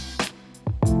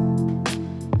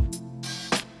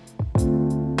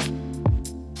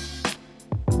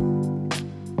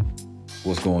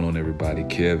What's going on, everybody?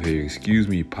 Kev here. Excuse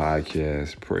Me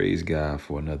Podcast. Praise God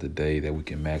for another day that we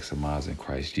can maximize in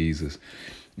Christ Jesus.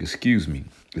 Excuse me.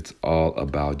 It's all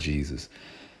about Jesus.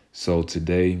 So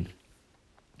today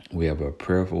we have a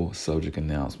prayerful subject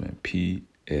announcement,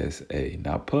 PSA.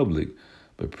 Not public,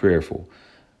 but prayerful.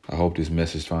 I hope this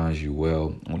message finds you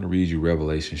well. I want to read you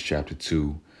Revelation chapter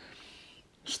 2,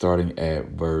 starting at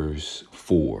verse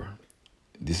 4.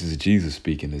 This is Jesus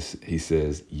speaking. He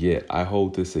says, "Yet I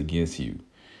hold this against you.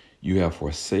 You have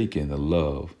forsaken the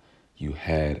love you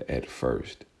had at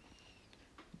first."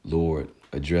 Lord,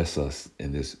 address us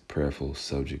in this prayerful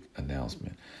subject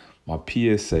announcement. My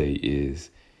PSA is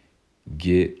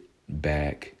get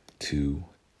back to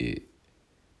it.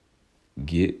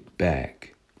 Get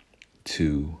back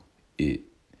to it.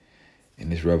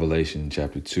 In this Revelation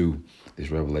chapter 2,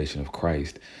 this revelation of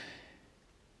Christ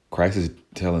is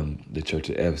telling the church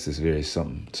of Ephesus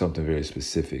something very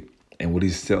specific. And what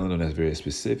he's telling them that's very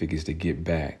specific is to get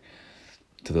back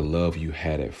to the love you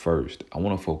had at first. I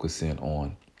want to focus in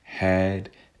on had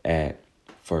at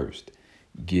first.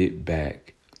 Get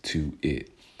back to it.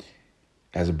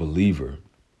 As a believer,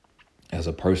 as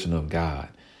a person of God,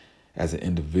 as an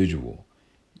individual,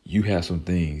 you have some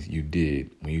things you did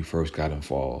when you first got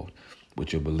involved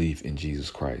with your belief in Jesus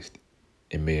Christ.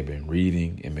 It may have been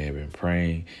reading, it may have been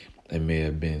praying, it may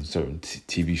have been certain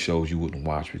TV shows you wouldn't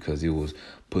watch because it was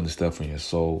putting stuff in your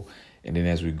soul. And then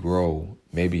as we grow,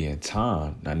 maybe in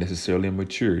time, not necessarily in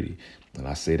maturity, and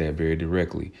I say that very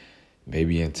directly,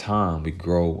 maybe in time we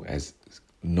grow as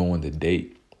knowing the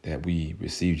date that we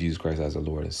receive Jesus Christ as our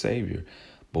Lord and Savior,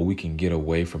 but we can get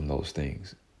away from those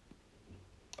things.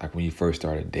 Like when you first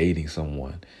started dating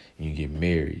someone and you get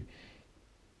married,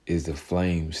 is the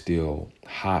flame still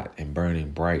hot and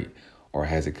burning bright, or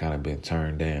has it kind of been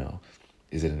turned down?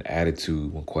 Is it an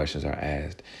attitude when questions are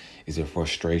asked? Is it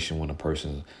frustration when a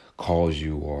person calls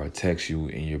you or texts you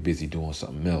and you're busy doing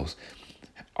something else?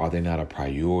 Are they not a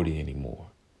priority anymore?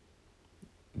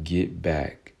 Get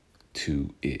back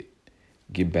to it.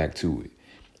 Get back to it.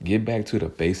 Get back to the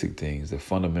basic things, the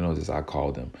fundamentals as I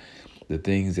call them, the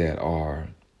things that are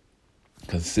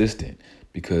consistent,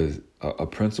 because a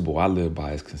principle I live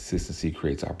by is consistency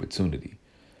creates opportunity.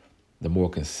 The more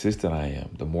consistent I am,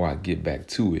 the more I get back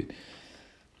to it,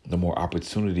 the more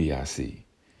opportunity I see.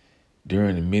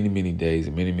 During the many, many days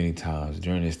and many, many times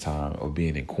during this time of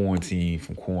being in quarantine,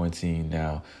 from quarantine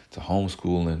now to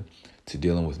homeschooling, to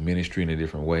dealing with ministry in a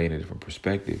different way, in a different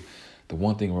perspective, the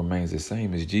one thing remains the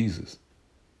same is Jesus.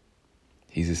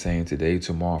 He's the same today,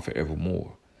 tomorrow,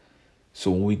 forevermore.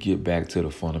 So when we get back to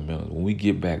the fundamentals, when we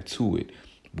get back to it,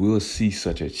 we'll see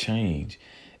such a change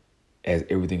as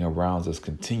everything around us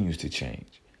continues to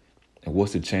change. And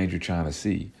what's the change you're trying to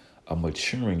see? A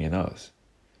maturing in us.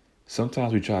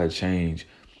 Sometimes we try to change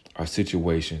our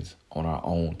situations on our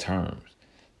own terms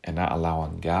and not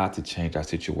allowing God to change our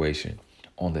situation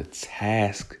on the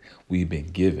task we've been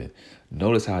given.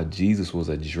 Notice how Jesus was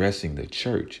addressing the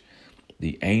church,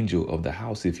 the angel of the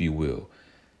house, if you will,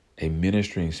 a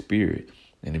ministering spirit.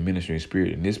 And the ministering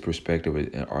spirit in this perspective,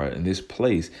 or in this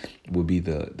place, would be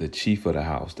the chief of the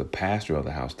house, the pastor of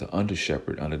the house, the under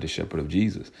shepherd, under the shepherd of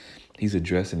Jesus. He's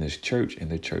addressing this church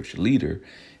and the church leader,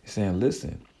 saying,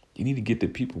 listen, you need to get the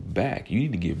people back. You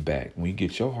need to get back. When you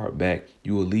get your heart back,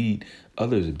 you will lead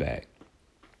others back.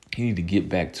 You need to get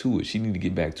back to it. She need to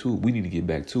get back to it. We need to get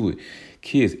back to it.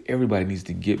 Kids, everybody needs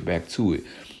to get back to it.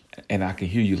 And I can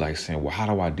hear you like saying, well, how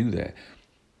do I do that?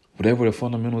 Whatever the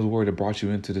fundamentals were that brought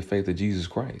you into the faith of Jesus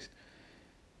Christ.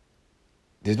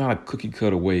 There's not a cookie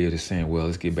cutter way of just saying, well,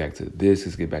 let's get back to this,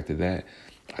 let's get back to that.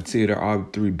 I'd say there are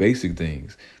three basic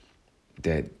things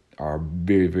that are a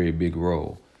very, very big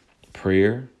role: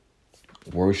 prayer,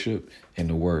 worship, and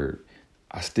the word.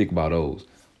 I stick by those: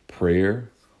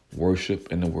 prayer,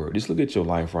 worship, and the word. Just look at your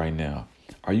life right now.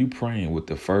 Are you praying with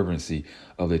the fervency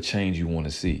of the change you want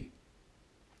to see?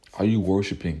 Are you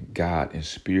worshiping God in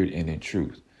spirit and in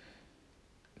truth?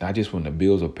 Not just when the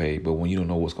bills are paid, but when you don't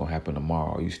know what's going to happen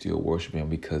tomorrow, are you still worshiping him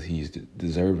because he's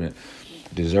deserving.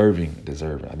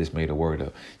 I just made a word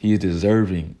up. He is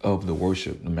deserving of the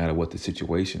worship, no matter what the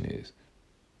situation is.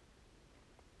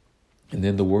 And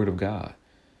then the word of God.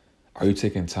 Are you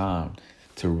taking time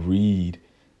to read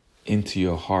into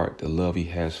your heart the love he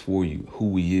has for you,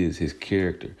 who he is, his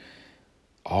character,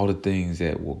 all the things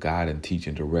that will guide and teach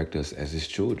and direct us as his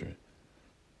children?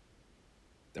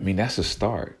 I mean, that's a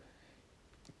start.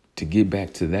 To get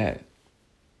back to that,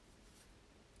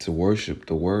 to worship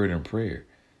the word and prayer,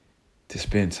 to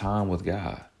spend time with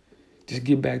God. Just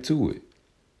get back to it.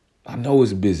 I know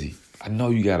it's busy. I know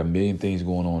you got a million things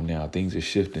going on now. Things are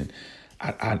shifting.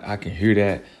 I can hear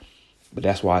that. But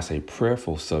that's why I say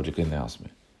prayerful subject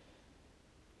announcement.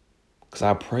 Because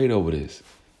I prayed over this.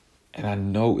 And I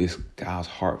know it's God's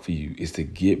heart for you is to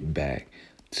get back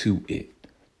to it.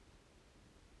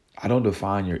 I don't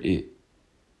define your it.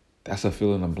 That's a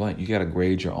fill in the blank. You got to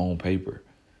grade your own paper.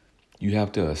 You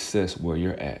have to assess where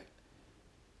you're at.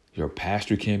 Your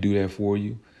pastor can't do that for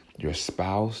you. Your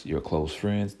spouse, your close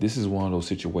friends. This is one of those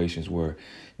situations where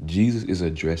Jesus is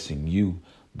addressing you,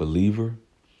 believer,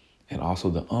 and also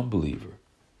the unbeliever.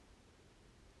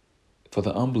 For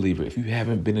the unbeliever, if you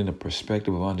haven't been in a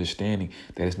perspective of understanding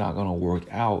that it's not going to work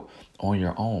out on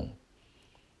your own,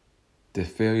 the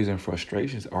failures and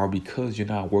frustrations are because you're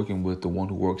not working with the one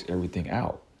who works everything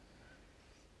out.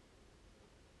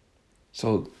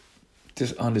 So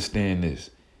just understand this.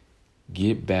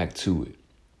 Get back to it.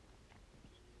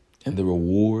 And the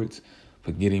rewards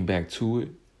for getting back to it,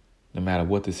 no matter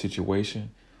what the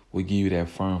situation, will give you that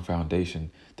firm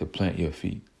foundation to plant your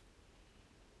feet.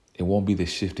 It won't be the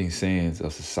shifting sands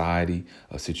of society,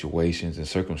 of situations and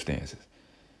circumstances.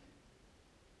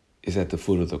 It's at the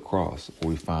foot of the cross where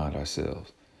we find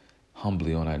ourselves,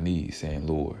 humbly on our knees saying,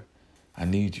 Lord, I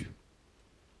need you.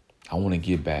 I want to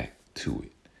get back to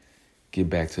it. Get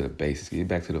back to the basics. Get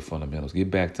back to the fundamentals.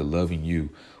 Get back to loving you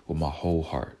with my whole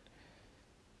heart,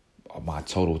 my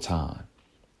total time,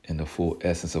 and the full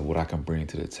essence of what I can bring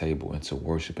to the table and to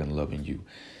worship and loving you.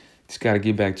 Just got to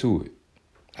get back to it.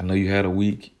 I know you had a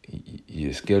week.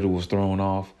 Your schedule was thrown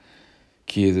off.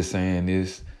 Kids are saying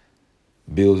this.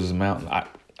 Bills is mounting.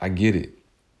 I get it.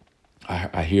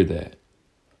 I hear that.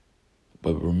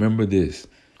 But remember this.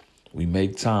 We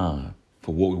make time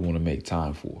for what we want to make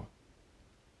time for.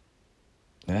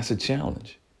 And that's a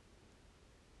challenge.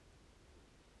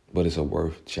 But it's a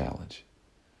worth challenge.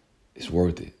 It's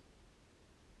worth it.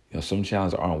 Some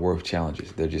challenges aren't worth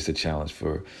challenges. They're just a challenge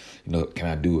for, can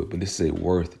I do it? But this is a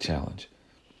worth challenge.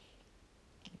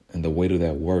 And the weight of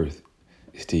that worth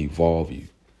is to evolve you.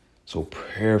 So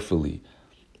prayerfully,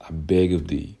 I beg of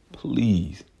thee,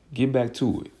 please get back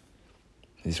to it.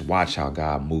 Just watch how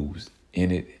God moves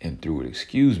in it and through it.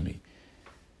 Excuse me.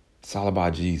 It's all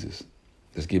about Jesus.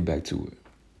 Let's get back to it.